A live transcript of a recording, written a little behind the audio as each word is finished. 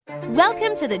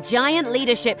Welcome to the Giant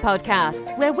Leadership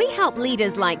Podcast, where we help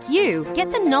leaders like you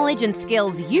get the knowledge and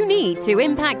skills you need to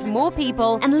impact more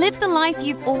people and live the life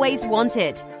you've always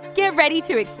wanted. Get ready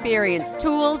to experience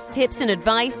tools, tips, and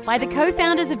advice by the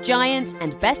co-founders of Giant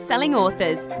and best-selling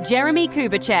authors, Jeremy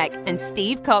Kubicek and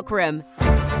Steve Cockram.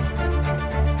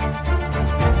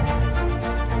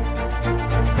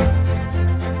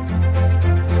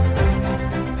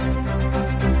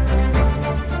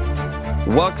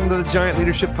 Welcome to the Giant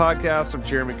Leadership Podcast. I'm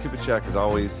Jeremy Kubicek, as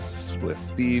always, with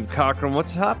Steve Cockram.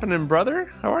 What's happening,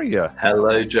 brother? How are you?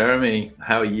 Hello, Jeremy.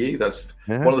 How are you? That's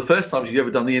one of the first times you've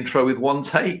ever done the intro with one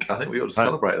take. I think we ought to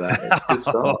celebrate that. It's a good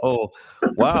start. Oh,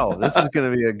 wow. This is going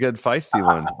to be a good feisty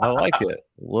one. I like it.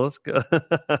 Let's go.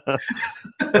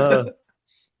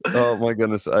 Oh, my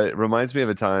goodness. It reminds me of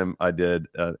a time I did,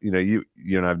 you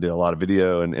and I did a lot of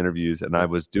video and interviews, and I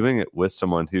was doing it with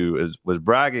someone who was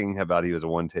bragging about he was a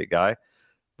one-take guy.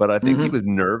 But I think he was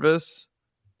nervous,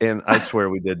 and I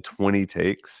swear we did 20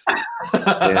 takes,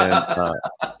 and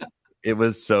it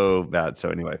was so bad. So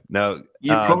anyway, now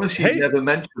you promised you'd never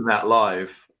mention that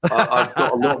live. I've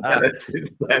got a lot better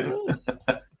since then.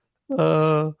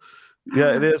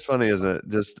 Yeah, it is funny, isn't it?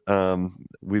 Just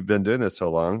we've been doing this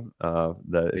so long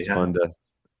that it's fun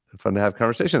to have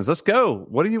conversations. Let's go.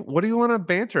 What do you want to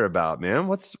banter about, man?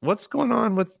 What's going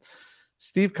on with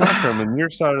Steve Cockram and your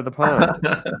side of the pond?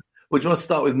 Well, do you want to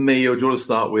start with me, or do you want to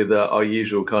start with our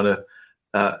usual kind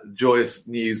of joyous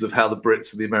news of how the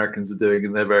Brits and the Americans are doing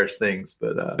in their various things?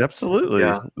 But absolutely,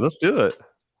 let's do it.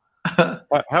 How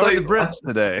are the Brits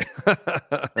today?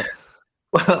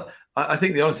 Well, I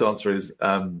think the honest answer is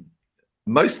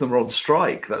most of them are on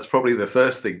strike. That's probably the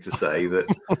first thing to say, that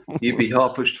you'd be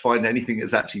hard pushed to find anything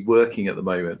that's actually working at the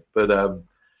moment. But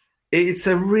it's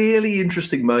a really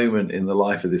interesting moment in the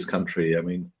life of this country. I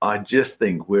mean, I just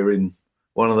think we're in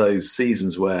one of those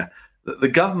seasons where the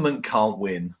government can't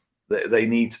win. They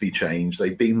need to be changed.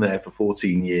 They've been there for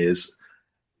 14 years.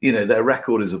 You know, their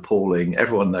record is appalling.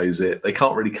 Everyone knows it. They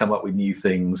can't really come up with new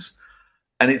things.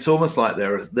 And it's almost like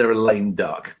they're a lame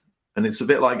duck. And it's a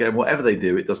bit like going, whatever they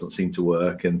do, it doesn't seem to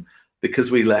work. And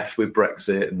because we left with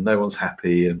Brexit and no one's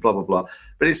happy and blah, blah, blah.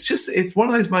 But it's one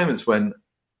of those moments when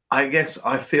I guess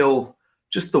I feel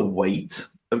just the weight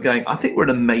of going, I think we're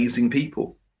an amazing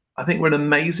people. I think we're an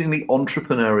amazingly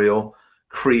entrepreneurial,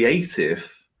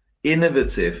 creative,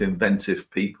 innovative,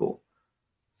 inventive people.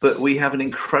 But we have an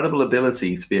incredible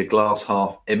ability to be a glass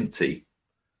half empty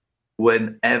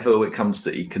whenever it comes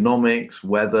to economics,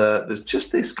 weather. There's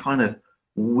just this kind of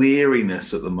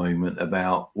weariness at the moment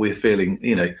about we're feeling,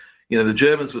 the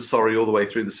Germans were sorry all the way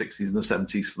through the 60s and the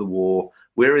 70s for the war.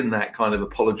 We're in that kind of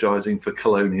apologizing for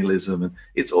colonialism. And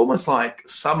it's almost like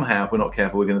somehow, if we're not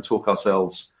careful, we're going to talk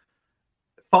ourselves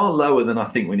far lower than I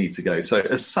think we need to go. So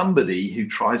as somebody who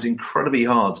tries incredibly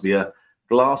hard to be a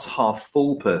glass half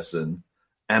full person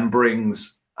and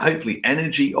brings hopefully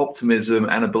energy, optimism,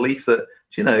 and a belief that,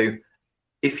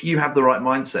 if you have the right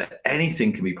mindset,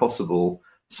 anything can be possible.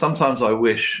 Sometimes I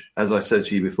wish, as I said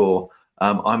to you before,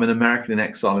 I'm an American in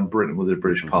exile in Britain with a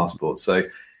British passport. So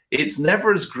it's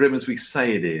never as grim as we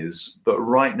say it is, but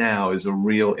right now is a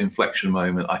real inflection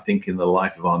moment, I think, in the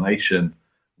life of our nation,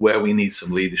 where we need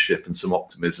some leadership and some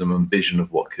optimism and vision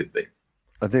of what could be.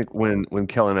 I think when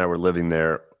Kelly and I were living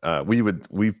there,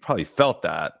 we probably felt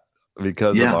that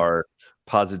because of our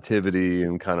positivity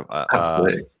and kind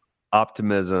of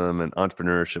optimism and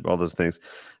entrepreneurship, all those things.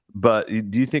 But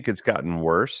do you think it's gotten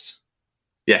worse?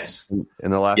 Yes.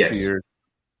 In the last few years?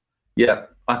 Yeah,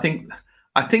 I think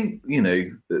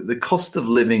the cost of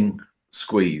living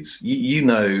squeeze. You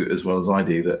know as well as I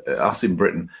do that us in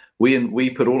Britain, we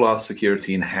put all our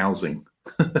security in housing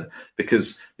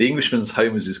because the Englishman's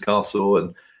home is his castle,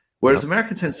 and whereas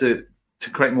America tends to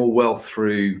create more wealth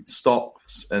through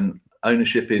stocks and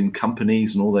ownership in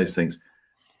companies and all those things,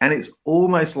 and it's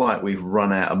almost like we've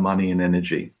run out of money and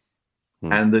energy,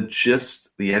 and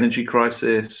the energy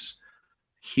crisis,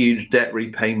 huge debt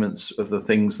repayments of the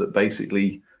things that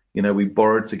basically we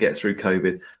borrowed to get through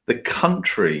COVID. The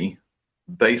country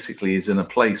basically is in a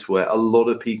place where a lot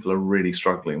of people are really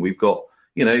struggling. We've got,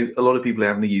 a lot of people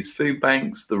having to use food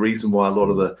banks. The reason why a lot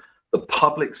of the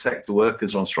public sector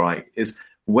workers are on strike is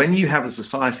when you have a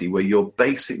society where your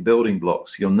basic building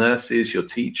blocks, your nurses, your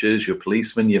teachers, your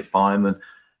policemen, your firemen,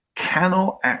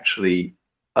 cannot actually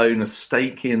own a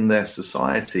stake in their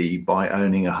society by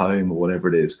owning a home or whatever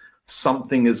it is,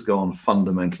 something has gone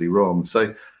fundamentally wrong.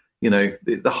 So,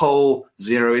 the whole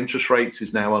zero interest rates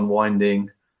is now unwinding.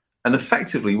 And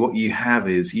effectively what you have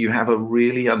is you have a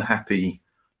really unhappy,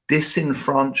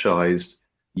 disenfranchised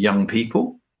young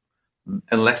people.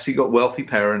 Unless you've got wealthy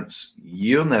parents,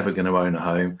 you're never going to own a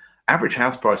home. average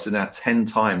house prices are now 10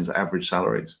 times average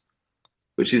salaries,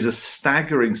 which is a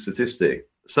staggering statistic.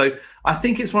 So I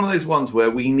think it's one of those ones where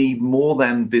we need more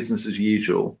than business as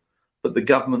usual, but the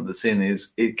government that's in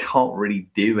it can't really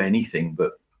do anything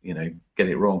but, get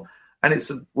it wrong. And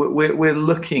we're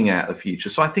looking at the future.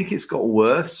 So I think it's got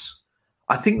worse.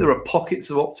 I think there are pockets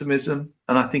of optimism,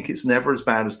 and I think it's never as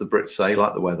bad as the Brits say,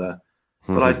 like the weather.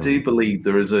 But I do believe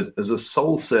there's a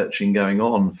soul searching going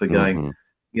on for going,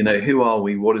 who are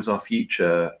we? What is our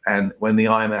future? And when the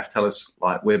IMF tell us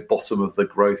like we're bottom of the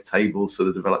growth tables for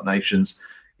the developed nations,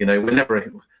 the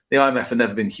IMF have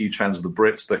never been huge fans of the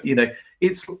Brits, but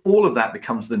it's all of that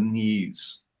becomes the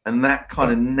news and that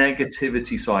kind of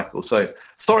negativity cycle. So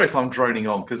sorry if I'm droning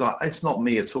on because it's not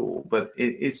me at all, but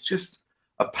it's just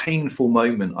a painful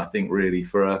moment, I think, really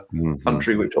for a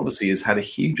country which obviously has had a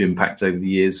huge impact over the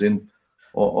years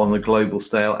on the global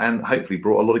scale and hopefully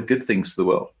brought a lot of good things to the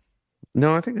world.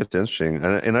 No, I think that's interesting.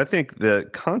 And I think the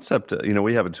concept,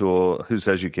 we have a tool, Who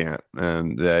Says You Can't?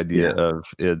 And the idea of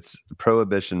it's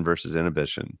prohibition versus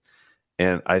inhibition.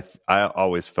 And I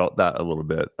always felt that a little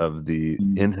bit of the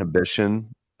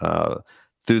inhibition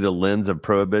through the lens of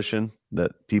prohibition,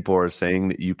 that people are saying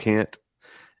that you can't.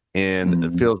 And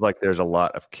it feels like there's a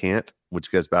lot of can't,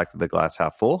 which goes back to the glass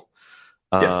half full.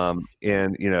 And,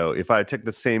 if I took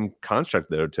the same construct,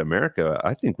 though, to America,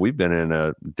 I think we've been in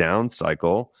a down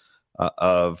cycle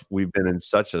we've been in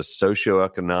such a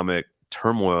socioeconomic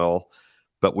turmoil,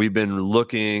 but we've been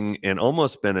looking and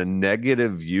almost been a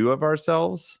negative view of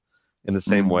ourselves in the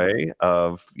same way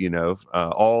of,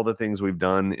 all the things we've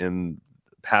done in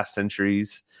past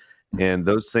centuries. And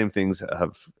those same things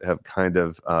have kind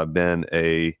of been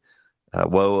a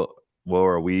woe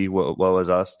are we, woe is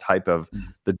us type of.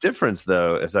 The difference,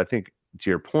 though, is I think,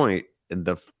 to your point,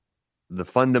 the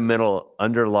fundamental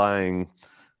underlying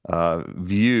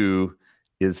view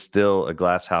is still a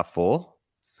glass half full.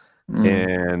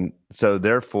 And so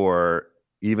therefore,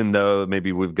 even though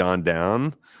maybe we've gone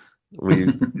down,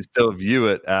 we still view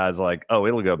it as like, oh,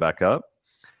 it'll go back up.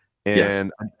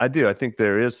 And I think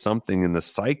there is something in the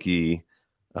psyche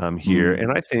here.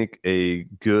 And I think a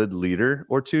good leader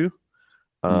or two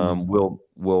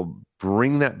will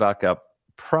bring that back up,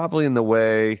 probably in the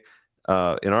way,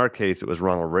 in our case, it was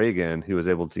Ronald Reagan who was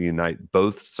able to unite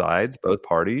both sides, both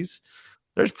parties.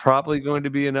 There's probably going to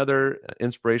be another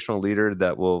inspirational leader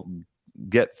that will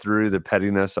get through the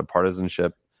pettiness of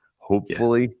partisanship,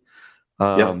 hopefully.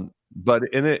 But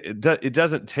it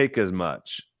doesn't take as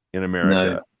much in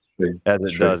America as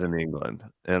it does in England.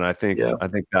 And I think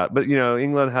that, but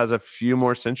England has a few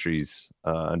more centuries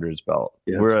under its belt.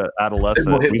 We're an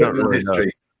adolescent. We don't really know.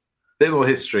 Bit more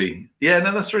history. Yeah,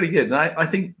 no, that's really good. And I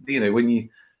think,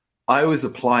 I always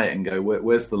apply it and go,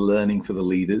 where's the learning for the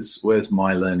leaders? Where's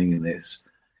my learning in this?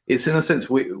 It's in a sense,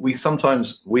 we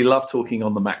sometimes love talking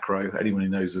on the macro, anyone who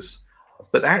knows us,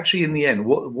 but actually in the end,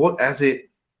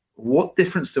 what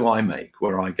difference do I make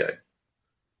where I go?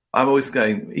 I'm always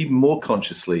going even more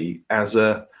consciously as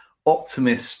a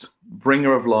optimist,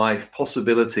 bringer of life,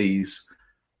 possibilities,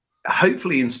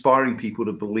 hopefully inspiring people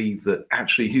to believe that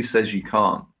actually who says you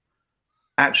can't?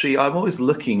 Actually, I'm always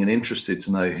looking and interested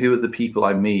to know who are the people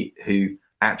I meet who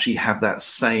actually have that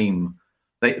same,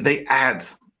 they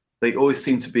always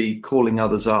seem to be calling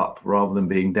others up rather than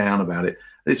being down about it.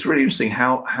 And it's really interesting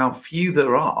how few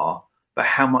there are, but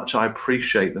how much I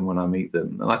appreciate them when I meet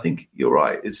them. And I think you're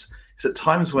right. It's at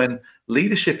times when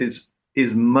leadership is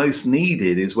most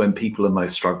needed is when people are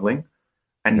most struggling.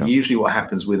 And usually what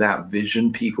happens, without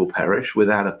vision, people perish.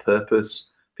 Without a purpose,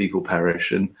 people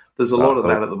perish. And there's a lot of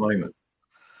that at the moment.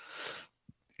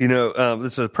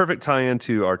 This is a perfect tie-in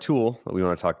to our tool that we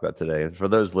want to talk about today. And for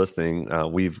those listening,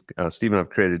 Steve and I have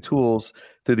created tools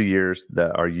through the years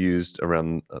that are used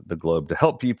around the globe to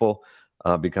help people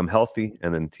become healthy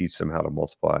and then teach them how to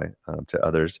multiply to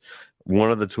others.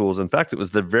 One of the tools, in fact, it was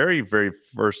the very, very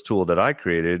first tool that I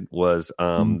created was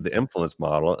the influence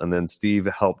model. And then Steve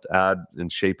helped add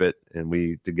and shape it. And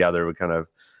we kind of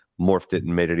morphed it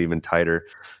and made it even tighter.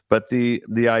 But the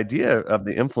idea of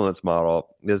the influence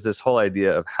model is this whole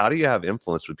idea of how do you have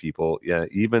influence with people,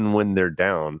 even when they're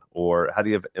down, or how do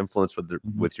you have influence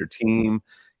with your team,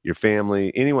 your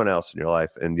family, anyone else in your life.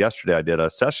 And yesterday I did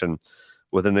a session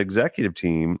with an executive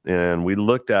team, and we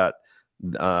looked at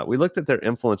their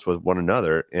influence with one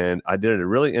another. And I did a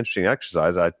really interesting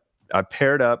exercise. I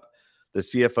paired up the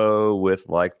CFO with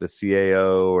like the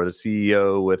CAO, or the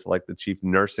CEO with like the chief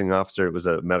nursing officer. It was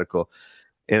a medical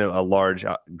in a large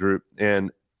group, and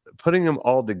putting them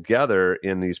all together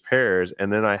in these pairs.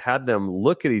 And then I had them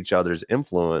look at each other's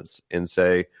influence and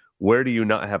say, where do you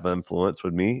not have influence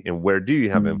with me? And where do you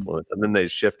have influence? And then they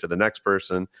shift to the next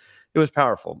person. it was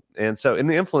powerful. And so in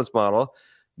the influence model,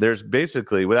 there's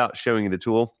basically, without showing you the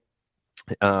tool,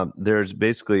 there's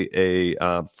basically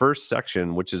a first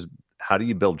section, which is how do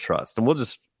you build trust? And we'll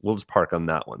just park on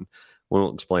that one. We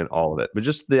won't explain all of it, but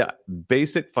just the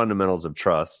basic fundamentals of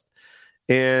trust.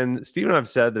 And Steve and I have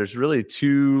said there's really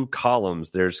two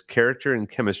columns. There's character and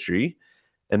chemistry,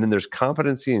 and then there's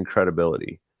competency and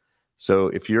credibility. So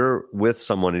if you're with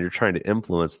someone and you're trying to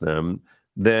influence them,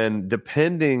 then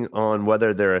depending on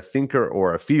whether they're a thinker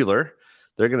or a feeler,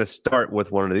 they're going to start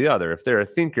with one or the other. If they're a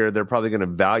thinker, they're probably going to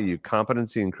value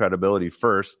competency and credibility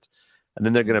first, and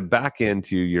then they're going to back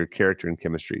into your character and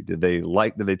chemistry. Did they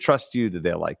trust you? Did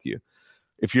they like you?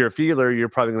 If you're a feeler, you're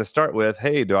probably going to start with,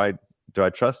 hey, do I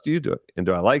trust you? Do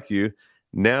I like you?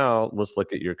 Now let's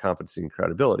look at your competency and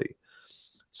credibility.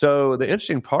 So the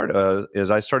interesting part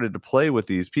is I started to play with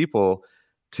these people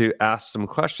to ask some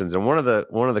questions. And one of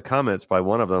the comments by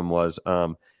one of them was,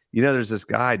 there's this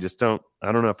guy, I don't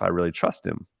know if I really trust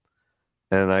him.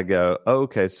 And I go, oh,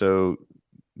 okay, so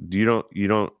you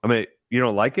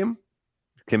don't like him?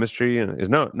 Chemistry? And is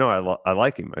no, I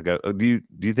like him. I go, oh, do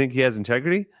you think he has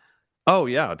integrity? Oh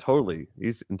yeah, totally.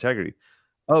 He's integrity.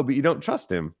 Oh, but you don't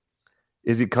trust him.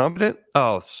 Is he competent?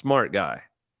 Oh, smart guy.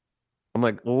 I'm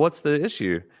like, well, what's the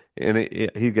issue? And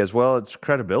he goes, well, it's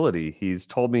credibility. He's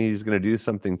told me he's going to do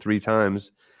something 3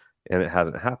 times, and it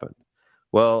hasn't happened.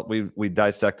 Well, we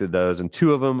dissected those, and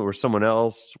 2 of them were someone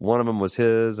else. 1 of them was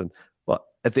his. And well,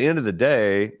 at the end of the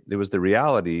day, it was the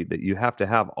reality that you have to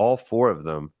have all 4 of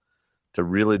them to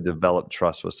really develop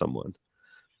trust with someone.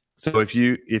 So if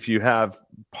you have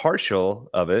partial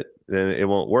of it, then it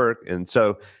won't work. And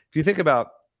so if you think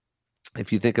about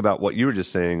what you were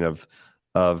just saying of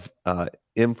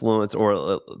influence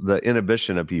or the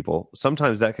inhibition of people,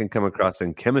 sometimes that can come across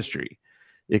in chemistry.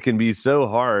 It can be so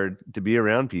hard to be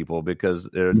around people because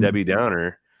they're a Debbie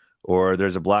Downer or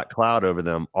there's a black cloud over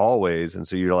them always. And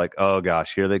so you're like, oh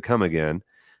gosh, here they come again.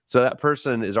 So that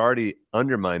person is already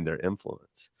undermined their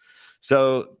influence.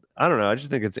 So I don't know. I just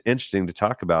think it's interesting to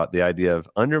talk about the idea of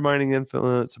undermining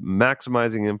influence,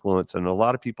 maximizing influence, and a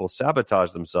lot of people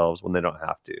sabotage themselves when they don't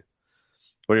have to.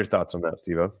 What are your thoughts on that,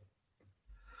 Steve-O?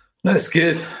 That's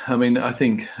good. I mean, I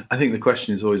think the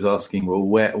question is always asking, well,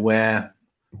 where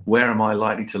am I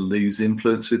likely to lose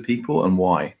influence with people and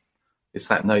why? It's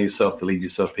that know yourself to lead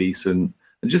yourself piece and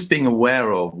just being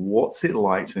aware of what's it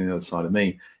like to be on the other side of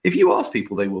me. If you ask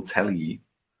people, they will tell you.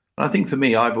 And I think for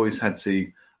me, I've always had to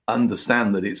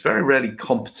understand that it's very rarely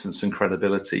competence and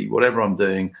credibility. Whatever I'm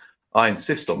doing, I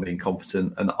insist on being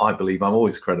competent, and I believe I'm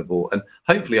always credible, and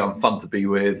hopefully I'm fun to be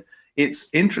with. It's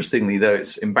interestingly, though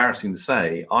it's embarrassing to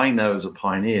say, I know as a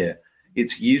pioneer,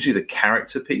 it's usually the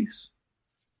character piece.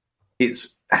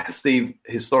 It's, Steve,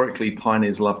 historically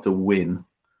pioneers love to win.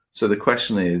 So the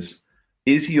question is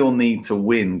your need to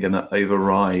win going to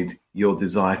override your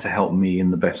desire to help me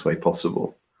in the best way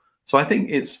possible? So I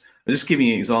think I'm just giving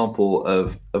you an example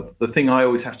of the thing I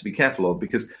always have to be careful of,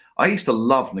 because I used to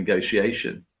love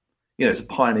negotiation. It's a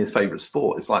pioneer's favorite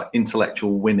sport. It's like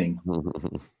intellectual winning.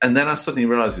 And then I suddenly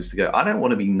realized I don't want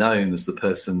to be known as the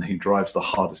person who drives the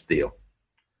hardest deal.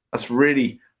 That's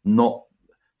really not.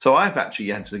 So I've actually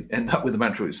had to end up with a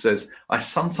mantra which says, I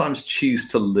sometimes choose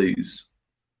to lose,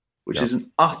 which is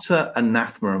an utter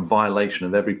anathema and violation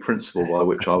of every principle by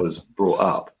which I was brought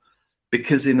up.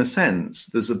 Because in a sense,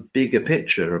 there's a bigger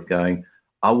picture of going,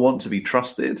 I want to be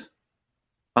trusted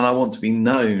and I want to be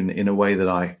known in a way that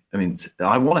I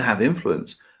want to have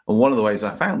influence. And one of the ways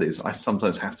I found is I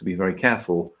sometimes have to be very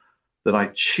careful that I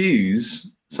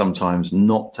choose sometimes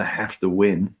not to have to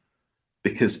win,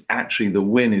 because actually the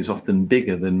win is often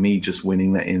bigger than me just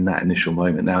winning that in that initial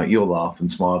moment. Now you'll laugh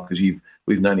and smile because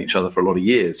we've known each other for a lot of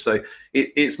years. So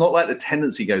it's not like the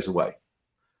tendency goes away.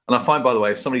 And I find, by the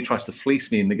way, if somebody tries to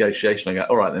fleece me in negotiation, I go,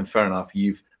 all right, then fair enough.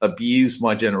 You've abused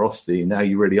my generosity. And now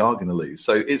you really are going to lose.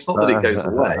 So it's not that it goes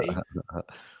away,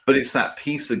 but it's that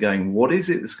piece of going, what is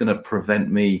it that's going to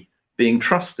prevent me being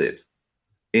trusted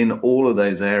in all of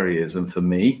those areas? And for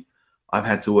me, I've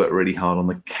had to work really hard on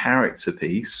the character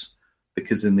piece,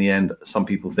 because in the end, some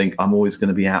people think I'm always going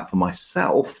to be out for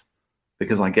myself,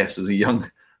 because I guess as a young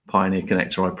pioneer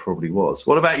connector, I probably was.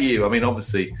 What about you? I mean,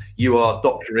 obviously, you are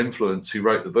Dr. Influence who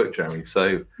wrote the book, Jeremy.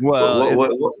 So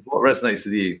what resonates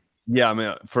with you? Yeah, I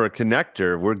mean, for a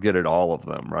connector, we're good at all of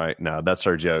them, right? Now, that's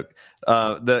our joke.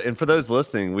 And for those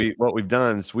listening, what we've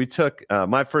done is we took,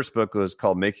 my first book was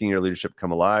called Making Your Leadership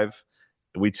Come Alive.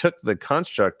 We took the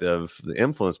construct of the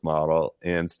influence model,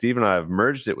 and Steve and I have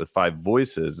merged it with 5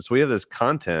 voices. And so we have this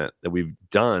content that we've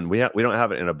done. We don't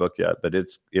have it in a book yet, but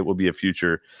it will be a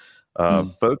future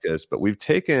focus. But we've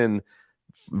taken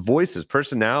voices,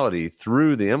 personality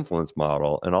through the influence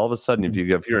model. And all of a sudden, if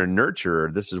you're a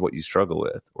nurturer, this is what you struggle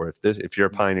with. Or if you're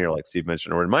a pioneer, like Steve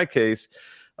mentioned, or in my case,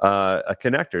 a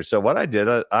connector. So what I did,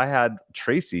 I had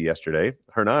Tracy yesterday.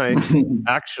 Her and I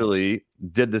actually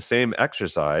did the same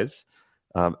exercise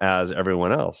as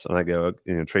everyone else. And I go,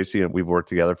 Tracy, and we've worked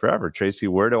together forever. Tracy,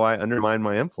 where do I undermine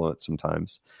my influence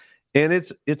sometimes? And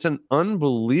it's an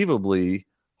unbelievably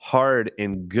hard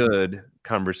and good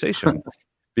conversation.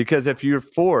 Because if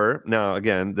you're now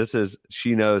again,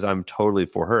 she knows I'm totally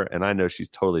for her, and I know she's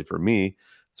totally for me.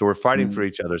 So we're fighting for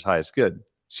each other's highest good.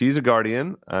 She's a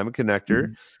guardian. I'm a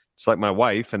connector. It's like my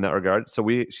wife in that regard. So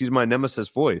she's my nemesis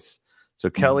voice. So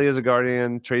Kelly is a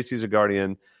guardian. Tracy's a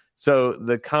guardian. So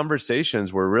the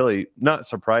conversations were really not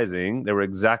surprising. They were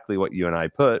exactly what you and I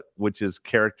put, which is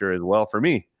character as well for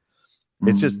me.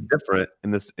 It's just different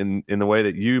in this, in the way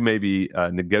that you maybe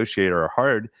negotiate or are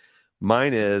hard.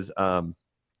 Mine is,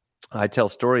 I tell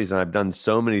stories, and I've done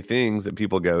so many things that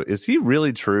people go, is he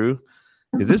really true?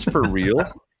 Is this for real?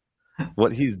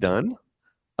 What he's done?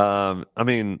 I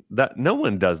mean, that no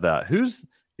one does that. Is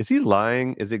he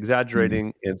lying? Is he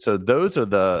exaggerating? And so those are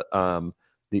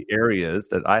the areas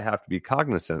that I have to be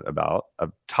cognizant about,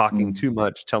 of talking too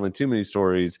much, telling too many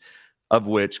stories, of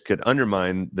which could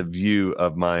undermine the view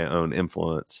of my own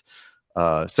influence.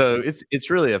 So it's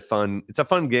really a fun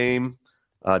game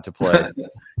to play.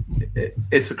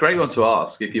 It's a great one to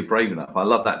ask if you're brave enough. I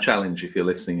love that challenge. If you're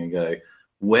listening and go,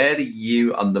 where do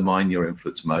you undermine your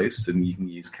influence most? And you can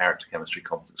use character, chemistry,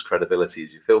 competence, credibility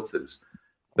as your filters.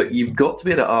 But you've got to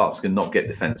be able to ask and not get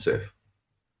defensive.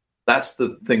 That's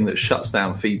the thing that shuts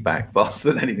down feedback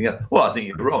faster than anything else. Well, I think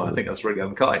you're wrong. I think that's really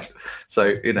unkind.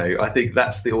 So, I think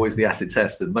that's always the acid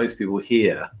test. And most people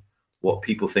hear what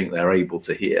people think they're able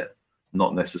to hear,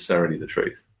 not necessarily the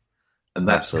truth. And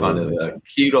that's Absolutely. kind of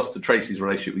kudos to Tracy's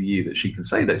relationship with you, that she can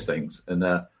say those things. And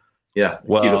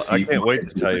well, I can't wait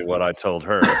to tell you what I told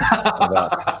her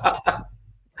about.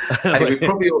 And we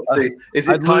probably ought to. Is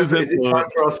it time for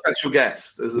our special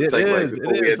guest as a segue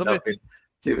before we end up in?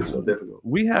 See if it's more difficult.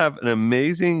 We have an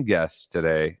amazing guest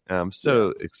today. I'm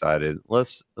so excited.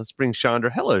 Let's bring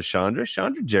Chandra. Hello, Chandra.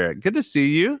 Chandra Jarrett. Good to see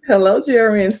you. Hello,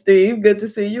 Jeremy and Steve. Good to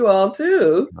see you all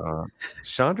too.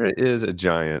 Chandra is a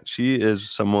giant. She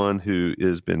is someone who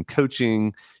has been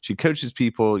coaching. She coaches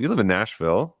people. You live in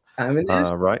Nashville. I'm in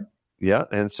Nashville. Right? Yeah.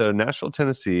 And so Nashville,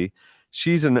 Tennessee.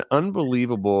 She's an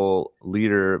unbelievable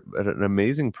leader, an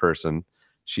amazing person.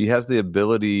 She has the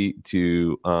ability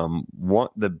to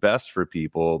want the best for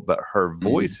people, but her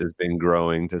voice has been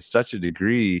growing to such a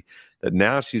degree that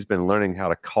now she's been learning how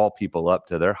to call people up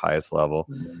to their highest level.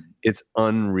 It's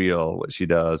unreal what she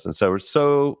does. And so we're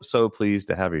so, so pleased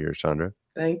to have her here, Chandra.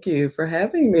 Thank you for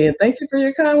having me, and thank you for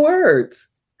your kind words.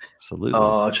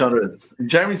 Absolutely. Chandra,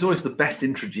 Jeremy's always the best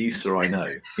introducer I know.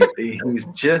 He's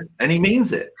just, and he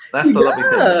means it. That's the lovely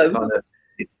thing.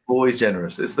 It's always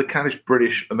generous. It's the kind of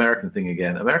British American thing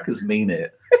again. Americans mean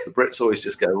it. The Brits always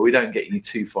just go, well, we don't get you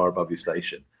too far above your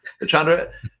station. But Chandra,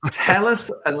 tell us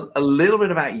a little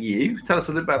bit about you. Tell us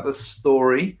a little about the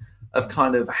story of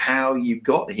kind of how you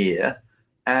got here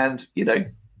and,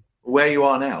 where you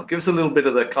are now. Give us a little bit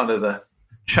of the kind of the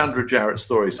Chandra Jarrett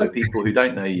story, so people who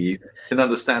don't know you can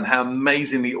understand how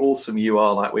amazingly awesome you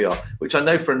are, like we are, which I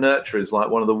know for a nurturer is like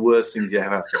one of the worst things you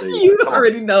have to do. You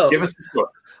already know. Give us the story.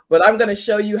 But I'm going to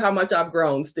show you how much I've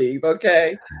grown, Steve,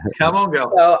 okay? Come on,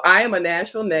 girl. So I am a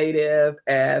Nashville native,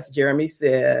 as Jeremy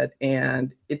said,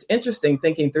 and it's interesting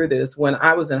thinking through this. When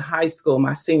I was in high school,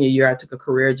 my senior year, I took a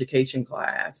career education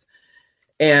class.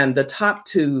 And the top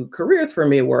two careers for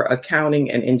me were accounting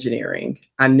and engineering.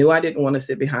 I knew I didn't want to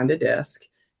sit behind a desk,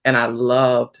 and I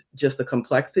loved just the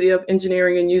complexity of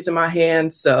engineering and using my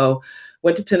hands. So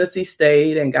went to Tennessee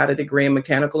State and got a degree in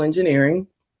mechanical engineering.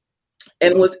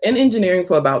 And was in engineering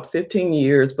for about 15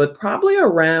 years, but probably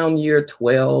around year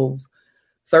 12,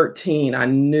 13, I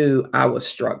knew I was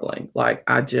struggling. Like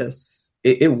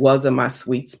it wasn't my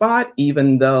sweet spot,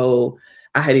 even though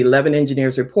I had 11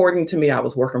 engineers reporting to me. I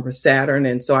was working for Saturn.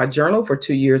 And so I journaled for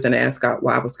 2 years and asked God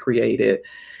why I was created.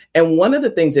 And one of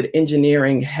the things that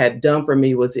engineering had done for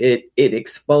me was it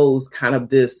exposed kind of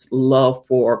this love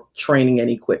for training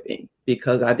and equipping,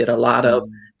 because I did a lot of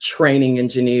training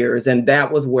engineers, and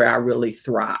that was where I really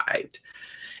thrived.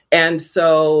 And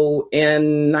so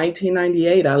in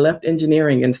 1998, I left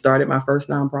engineering and started my first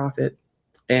nonprofit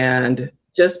and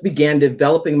just began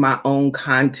developing my own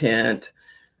content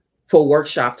for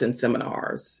workshops and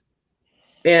seminars,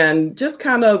 and just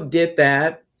kind of did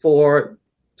that for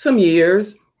some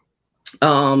years,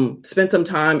 spent some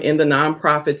time in the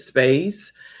nonprofit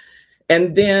space.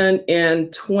 And then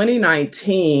in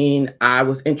 2019, I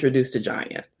was introduced to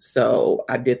Giant. So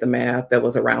I did the math. That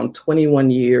was around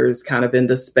 21 years kind of in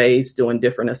the space, doing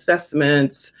different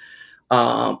assessments,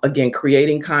 again,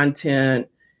 creating content.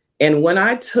 And when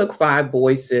I took 5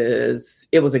 Voices,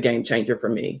 it was a game changer for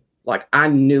me. Like, I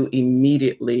knew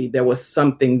immediately there was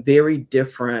something very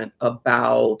different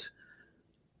about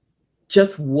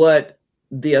just what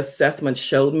the assessment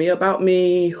showed me about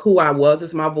me, who I was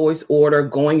as my voice order,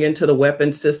 going into the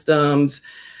weapon systems.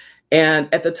 And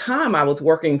at the time, I was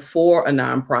working for a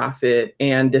nonprofit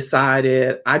and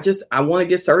decided I want to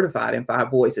get certified in 5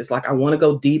 Voices. Like, I want to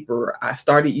go deeper. I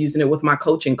started using it with my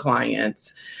coaching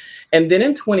clients. And then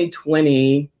in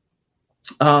 2020,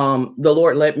 the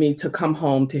Lord led me to come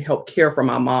home to help care for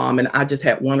my mom. And I just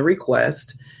had one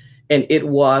request, and it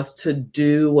was to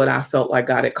do what I felt like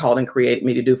God had called and created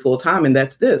me to do full time. And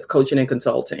that's this, coaching and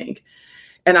consulting.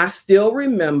 And I still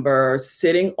remember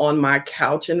sitting on my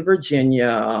couch in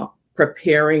Virginia,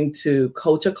 preparing to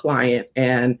coach a client,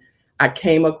 and I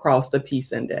came across the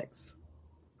Peace Index.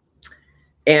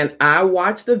 And I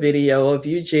watched the video of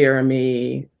you,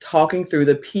 Jeremy, talking through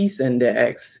the Peace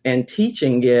Index and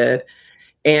teaching it.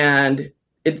 And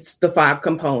it's the 5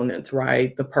 components,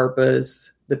 right? The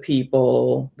purpose, the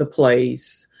people, the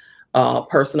place,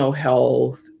 personal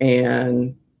health,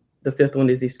 and the 5th one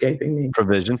is escaping me.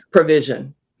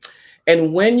 Provision.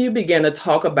 And when you begin to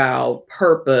talk about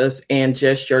purpose and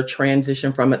just your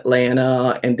transition from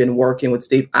Atlanta and then working with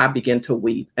Steve, I began to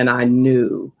weep. And I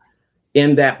knew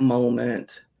in that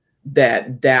moment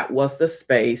that that was the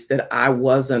space that I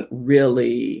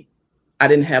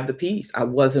didn't have the peace. I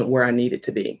wasn't where I needed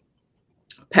to be.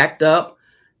 Packed up,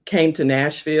 came to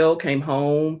Nashville, came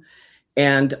home.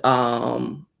 And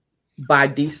by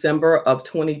December of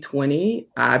 2020,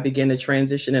 I began to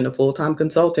transition into full-time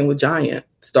consulting with Giant.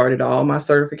 Started all my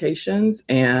certifications.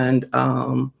 And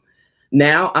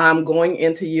now I'm going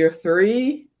into year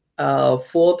 3 of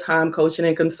full-time coaching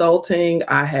and consulting.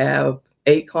 I have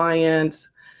 8 clients.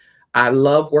 I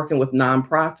love working with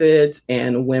nonprofits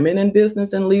and women in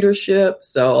business and leadership.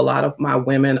 So a lot of my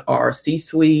women are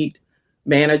C-suite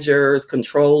managers,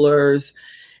 controllers,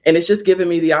 and it's just given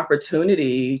me the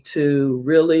opportunity to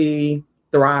really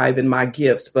thrive in my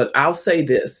gifts. But I'll say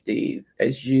this, Steve,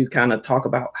 as you kind of talk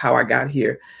about how I got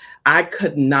here, I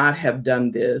could not have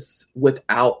done this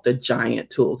without the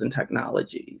Giant tools and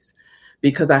technologies,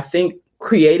 because I think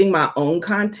creating my own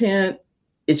content,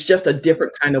 it's just a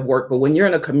different kind of work. But when you're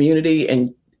in a community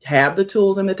and have the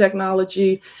tools and the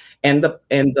technology and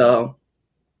the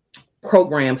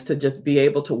programs to just be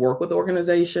able to work with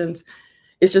organizations,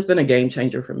 it's just been a game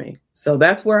changer for me. So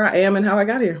that's where I am and how I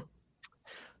got here.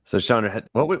 So Chandra,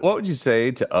 what would you say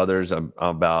to others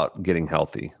about getting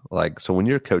healthy? Like, so when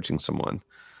you're coaching someone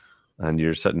and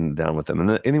you're sitting down with them,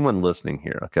 and anyone listening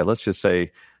here, okay, let's just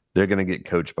say they're going to get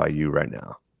coached by you right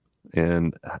now.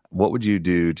 And what would you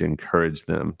do to encourage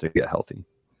them to get healthy?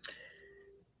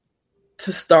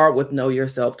 To start with know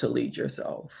yourself, to lead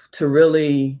yourself, to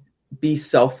really be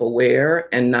self-aware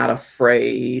and not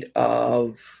afraid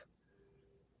of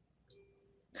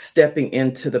stepping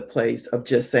into the place of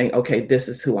just saying, okay, this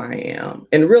is who I am.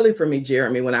 And really for me,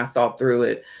 Jeremy, when I thought through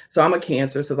it, so I'm a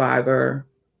cancer survivor.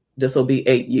 This will be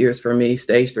 8 years for me,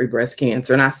 stage 3 breast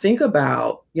cancer. And I think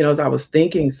about, as I was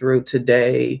thinking through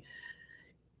today,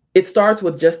 it starts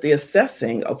with just the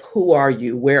assessing of who are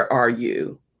you, where are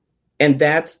you? And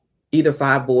that's either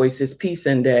 5 Voices, Peace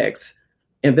Index,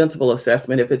 Invincible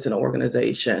Assessment if it's an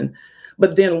organization.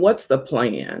 But then what's the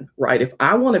plan, right? If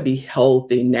I want to be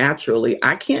healthy naturally,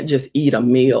 I can't just eat a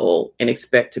meal and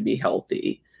expect to be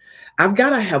healthy. I've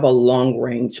got to have a long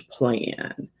range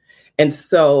plan. And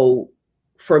so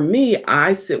for me,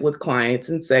 I sit with clients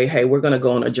and say, hey, we're going to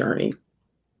go on a journey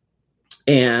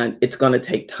and it's going to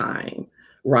take time,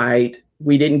 right?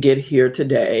 We didn't get here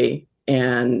today,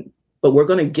 but we're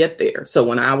going to get there. So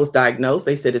when I was diagnosed,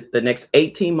 they said the next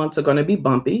 18 months are going to be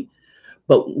bumpy.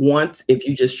 But if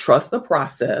you just trust the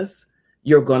process,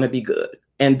 you're going to be good.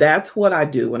 And that's what I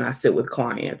do when I sit with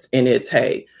clients. And it's,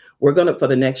 hey, for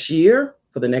the next year,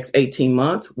 for the next 18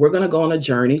 months, we're going to go on a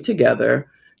journey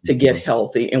together to get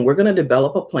healthy. And we're going to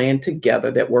develop a plan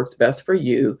together that works best for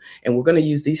you. And we're going to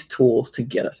use these tools to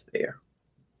get us there.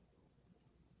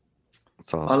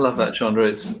 That's awesome. I love that, Chandra.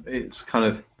 It's kind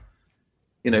of,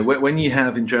 when you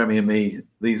have in Jeremy and me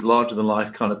these larger than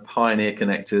life kind of pioneer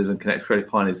connectors and connect creative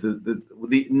pioneers,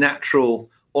 the natural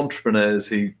entrepreneurs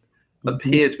who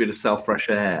appear to be the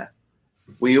self-fresh air.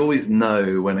 We always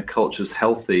know when a culture's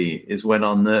healthy is when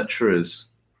our nurturers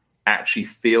actually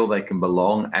feel they can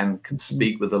belong and can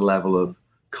speak with a level of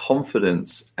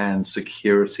confidence and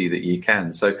security that you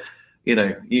can. So,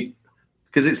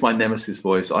 because it's my nemesis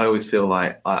voice, I always feel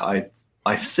like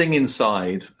I sing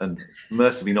inside and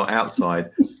mercifully not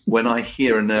outside when I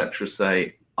hear a nurturer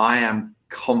say, I am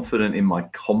confident in my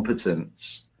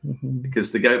competence. Mm-hmm.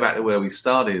 Because to go back to where we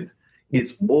started,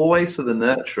 it's always for the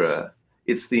nurturer,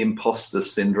 it's the imposter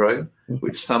syndrome,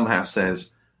 which somehow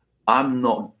says, I'm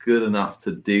not good enough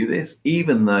to do this,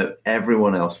 even though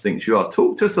everyone else thinks you are.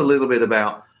 Talk to us a little bit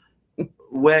about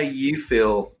where you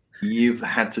feel you've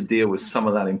had to deal with some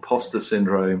of that imposter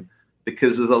syndrome,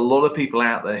 because there's a lot of people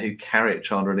out there who carry it,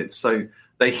 Chandra, and it's so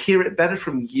they hear it better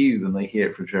from you than they hear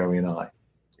it from Jeremy and I.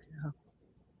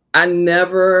 I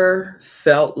never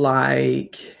felt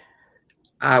like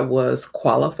I was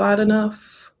qualified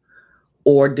enough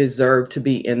or deserved to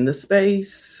be in the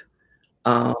space.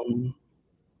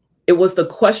 It was the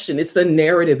question, it's the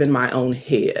narrative in my own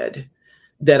head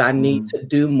that I need to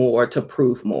do more to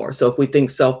prove more. So if we think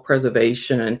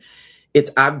self-preservation, it's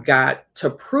I've got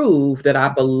to prove that I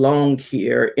belong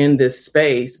here in this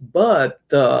space. But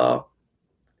the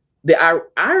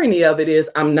irony of it is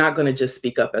I'm not going to just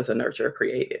speak up as a nurturer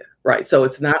creative, right? So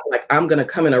it's not like I'm going to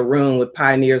come in a room with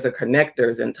pioneers or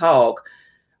connectors and talk.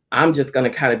 I'm just going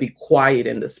to kind of be quiet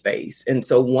in the space. And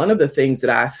so one of the things that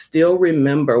I still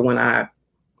remember when I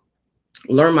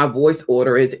learned my voice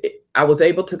order is I was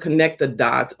able to connect the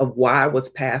dots of why I was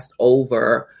passed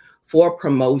over for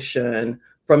promotion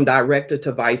from director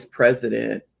to vice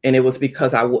president. And it was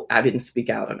because I didn't speak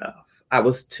out enough. I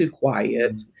was too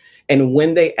quiet. And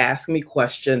when they asked me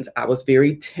questions, I was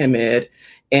very timid.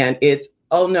 And it's,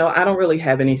 oh, no, I don't really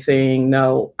have anything.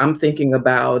 No, I'm thinking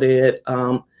about it.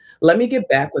 Let me get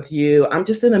back with you. I'm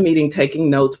just in a meeting taking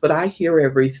notes, but I hear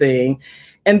everything.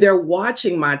 And they're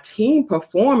watching my team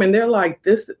perform and they're like,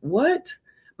 this, what?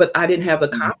 But I didn't have the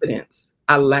confidence.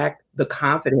 I lacked the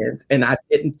confidence and I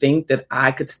didn't think that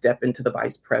I could step into the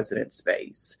vice president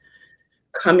space.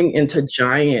 Coming into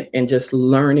Giant and just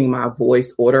learning my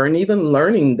voice order and even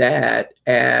learning that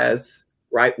as,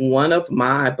 right, one of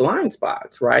my blind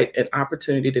spots, right? An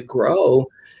opportunity to grow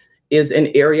is an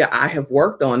area I have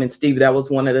worked on. And Steve, that was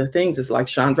one of the things. It's like,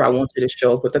 Chandra, I want you to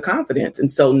show up with the confidence. And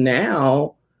so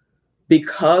now,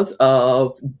 because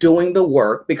of doing the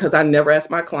work, because I never ask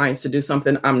my clients to do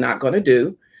something I'm not going to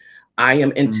do, I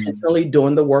am intentionally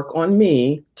doing the work on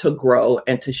me to grow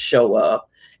and to show up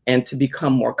and to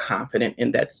become more confident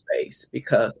in that space,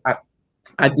 because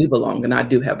I do belong and I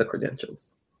do have the credentials.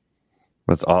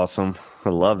 That's awesome. I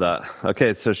love that.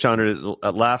 Okay, so Chandra,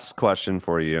 last question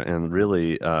for you, and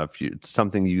really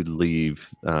something you'd leave,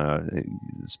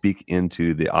 speak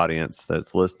into the audience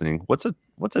that's listening. What's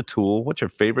a tool? What's your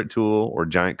favorite tool or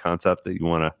giant concept that you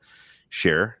want to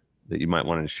share, that you might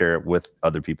want to share with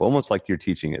other people, almost like you're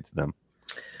teaching it to them?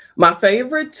 My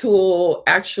favorite tool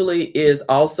actually is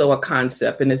also a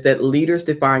concept, and is that leaders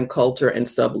define culture and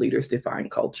sub-leaders define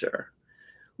culture.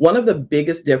 One of the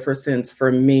biggest differences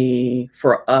for me,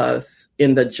 for us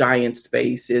in the Giant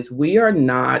space, is we are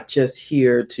not just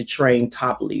here to train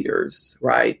top leaders,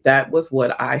 right? That was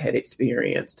what I had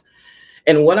experienced.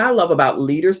 And what I love about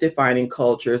leaders defining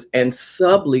cultures and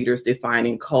sub-leaders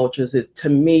defining cultures is, to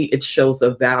me, it shows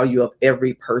the value of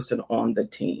every person on the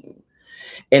team.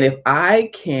 And if I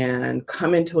can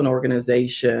come into an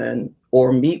organization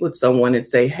or meet with someone and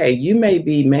say, hey, you may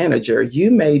be manager,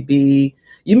 you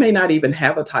may not even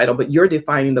have a title, but you're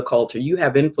defining the culture, you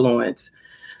have influence,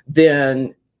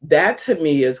 then that to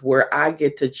me is where I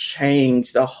get to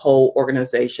change the whole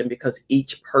organization, because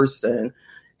each person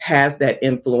has that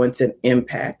influence and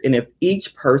impact. And if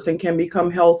each person can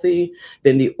become healthy,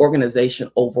 then the organization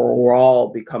overall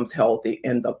becomes healthy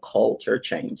and the culture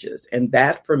changes. And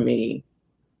that for me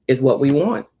is what we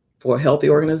want for a healthy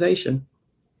organization.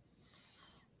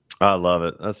 I love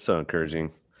it. That's so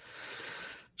encouraging.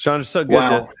 Sean, it's so good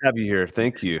to have you here.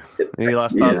 Thank you. Any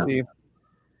last thoughts, Steve?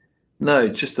 No,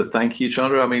 just a thank you,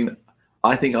 Chandra. I mean,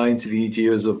 I think I interviewed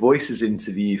you as a voices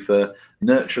interview for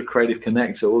Nurture Creative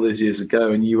Connector all those years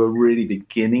ago, and you were really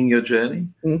beginning your journey.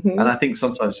 Mm-hmm. And I think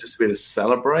sometimes just to be able to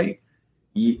celebrate,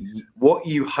 what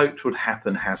you hoped would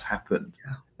happen has happened.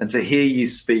 Yeah. And to hear you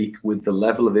speak with the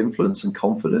level of influence and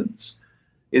confidence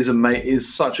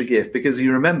is such a gift, because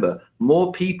you remember,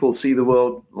 more people see the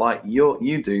world like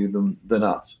you do than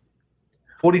us.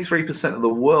 43% of the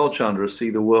world, Chandra,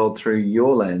 see the world through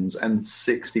your lens, and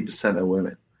 60% are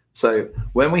women. So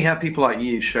when we have people like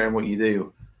you sharing what you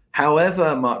do,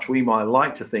 however much we might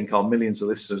like to think our millions of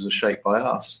listeners are shaped by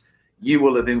us, you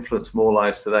will have influenced more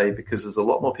lives today, because there's a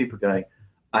lot more people going,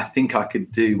 I think I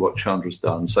could do what Chandra's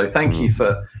done. So thank you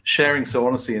for sharing so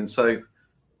honestly and so,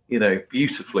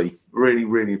 beautifully. Really,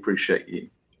 really appreciate you.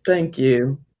 Thank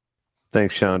you.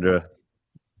 Thanks, Chandra.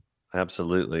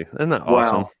 Absolutely. Isn't that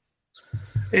awesome? Wow.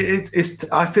 It's.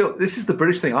 I feel this is the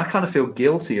British thing. I kind of feel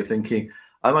guilty of thinking,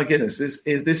 oh my goodness, this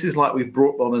is like we've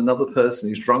brought on another person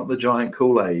who's drunk the giant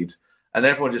Kool-Aid, and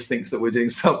everyone just thinks that we're doing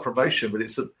self-promotion. But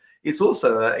it's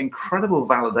also an incredible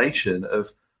validation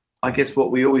of, I guess,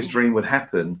 what we always dreamed would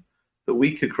happen, that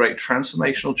we could create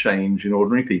transformational change in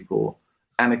ordinary people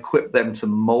and equip them to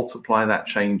multiply that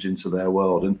change into their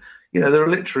world. And there are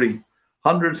literally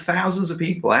hundreds, thousands of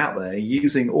people out there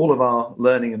using all of our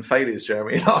learning and failures,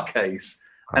 Jeremy, in our case,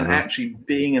 and actually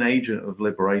being an agent of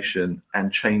liberation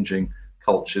and changing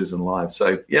cultures and lives.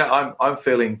 So yeah, I'm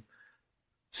feeling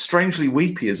strangely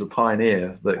weepy as a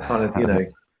pioneer that kind of,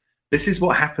 this is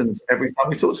what happens every time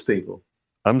we talk to people.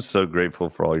 I'm so grateful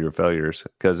for all your failures,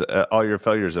 because all your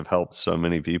failures have helped so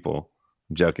many people.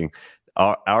 I'm joking.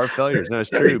 Our failures, no, it's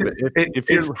true. But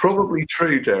it's probably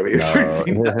true, Jerry.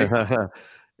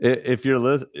 If you're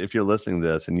listening to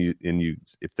this and you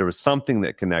if there was something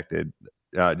that connected,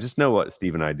 just know what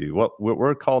Steve and I do. What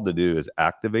we're called to do is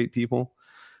activate people.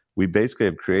 We basically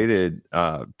have created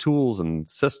tools and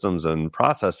systems and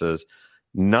processes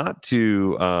not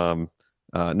to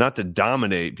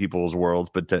dominate people's worlds,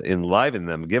 but to enliven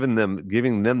them, giving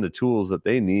them the tools that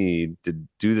they need to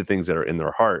do the things that are in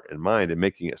their heart and mind, and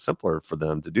making it simpler for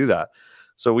them to do that.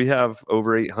 So we have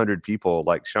over 800 people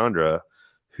like Chandra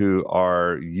who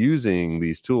are using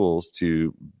these tools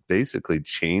to basically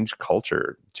change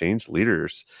culture, change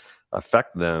leaders,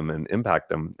 affect them, and impact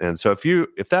them. And so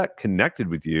if that connected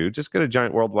with you, just go to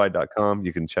giantworldwide.com.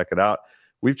 You can check it out.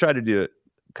 We've tried to do a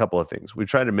couple of things. We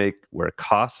try to make where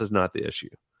cost is not the issue,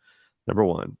 number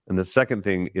one. And the second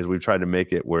thing is we try to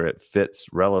make it where it fits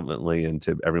relevantly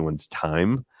into everyone's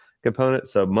time component.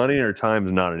 So money or time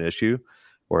is not an issue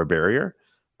or a barrier.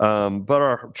 But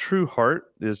our true heart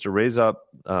is to raise up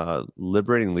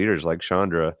liberating leaders like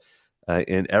Chandra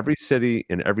in every city,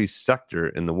 in every sector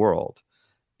in the world.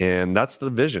 And that's the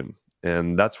vision.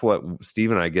 And that's what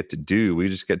Steve and I get to do. We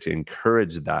just get to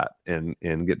encourage that and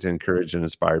get to encourage and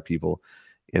inspire people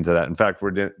into that. In fact,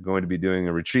 we're going to be doing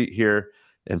a retreat here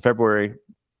in February.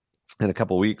 In a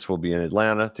couple of weeks, we'll be in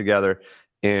Atlanta together.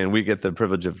 And we get the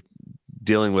privilege of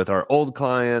dealing with our old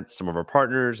clients, some of our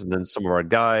partners, and then some of our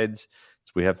guides.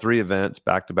 So we have 3 events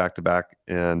back to back to back,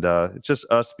 and it's just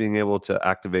us being able to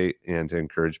activate and to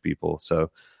encourage people. So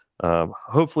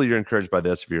hopefully you're encouraged by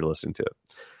this if you're listening to it.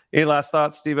 Any last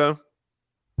thoughts, Steve-O?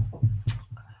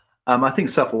 I think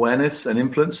self-awareness and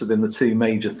influence have been the 2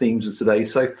 major themes of today.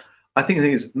 So I think the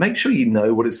thing is, make sure you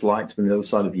know what it's like to be on the other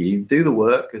side of you. Do the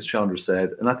work, as Chandra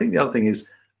said. And I think the other thing is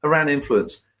around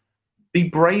influence. Be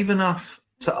brave enough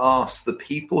to ask the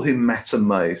people who matter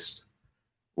most,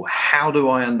 well, how do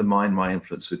I undermine my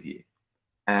influence with you?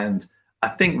 And I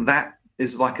think that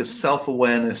is like a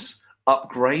self-awareness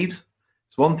upgrade.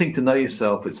 It's one thing to know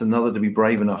yourself. It's another to be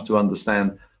brave enough to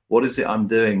understand, what is it I'm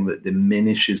doing that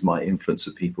diminishes my influence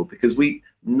with people? Because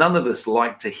none of us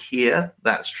like to hear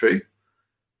that's true,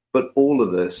 but all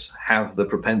of us have the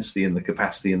propensity and the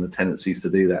capacity and the tendencies to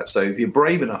do that. So if you're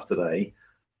brave enough today,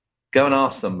 go and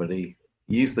ask somebody,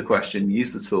 use the question,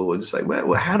 use the tool, and just say,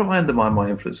 well, how do I undermine my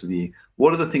influence with you?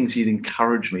 What are the things you'd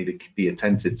encourage me to be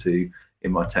attentive to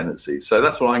in my tendencies? So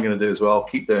that's what I'm going to do as well. I'll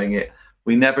keep doing it.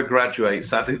 We never graduate,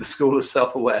 sadly, the school of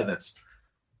self-awareness.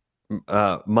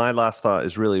 My last thought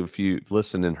is really, if you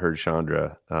listened and heard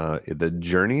Chandra, the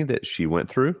journey that she went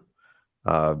through,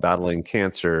 battling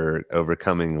cancer,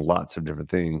 overcoming lots of different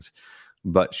things,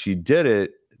 but she did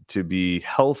it to be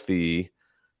healthy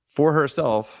for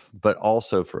herself, but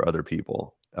also for other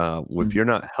people. If you're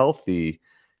not healthy,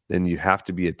 then you have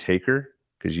to be a taker,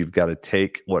 because you've got to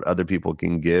take what other people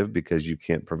can give because you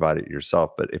can't provide it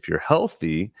yourself. But if you're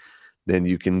healthy, then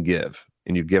you can give,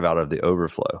 and you give out of the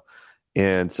overflow.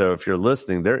 And so if you're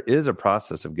listening, there is a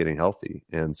process of getting healthy,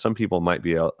 and some people might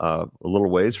be a little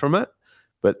ways from it,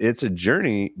 but it's a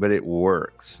journey, but it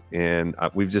works. And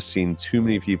we've just seen too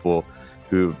many people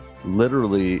who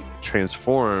literally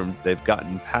transformed. They've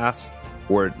gotten past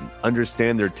or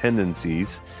understand their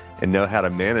tendencies and know how to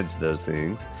manage those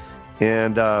things.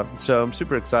 And so I'm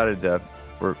super excited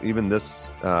for even this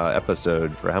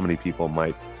episode, for how many people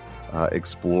might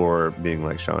explore being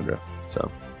like Chandra. So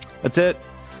that's it.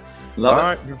 Love All it.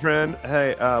 right, my friend.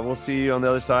 Hey, we'll see you on the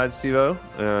other side, Steve-O,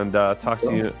 and talk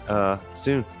to you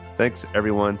soon. Thanks,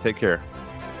 everyone. Take care.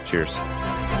 Cheers.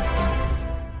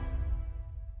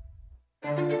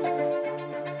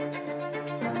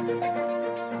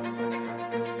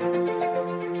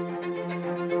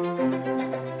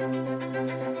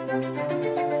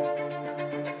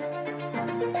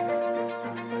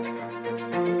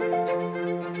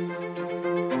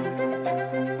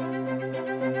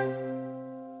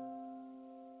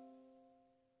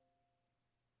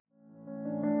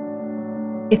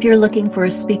 If you're looking for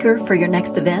a speaker for your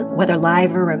next event, whether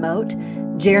live or remote,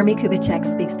 Jeremy Kubicek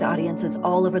speaks to audiences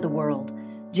all over the world.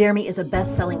 Jeremy is a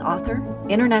best-selling author,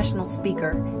 international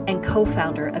speaker, and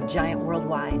co-founder of Giant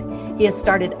Worldwide. He has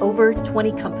started over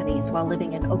 20 companies while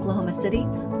living in Oklahoma City,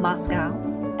 Moscow,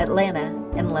 Atlanta,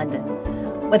 and London.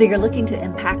 Whether you're looking to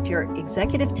impact your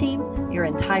executive team, your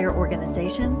entire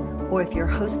organization, or if you're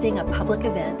hosting a public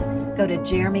event, go to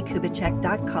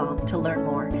jeremykubicek.com to learn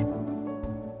more.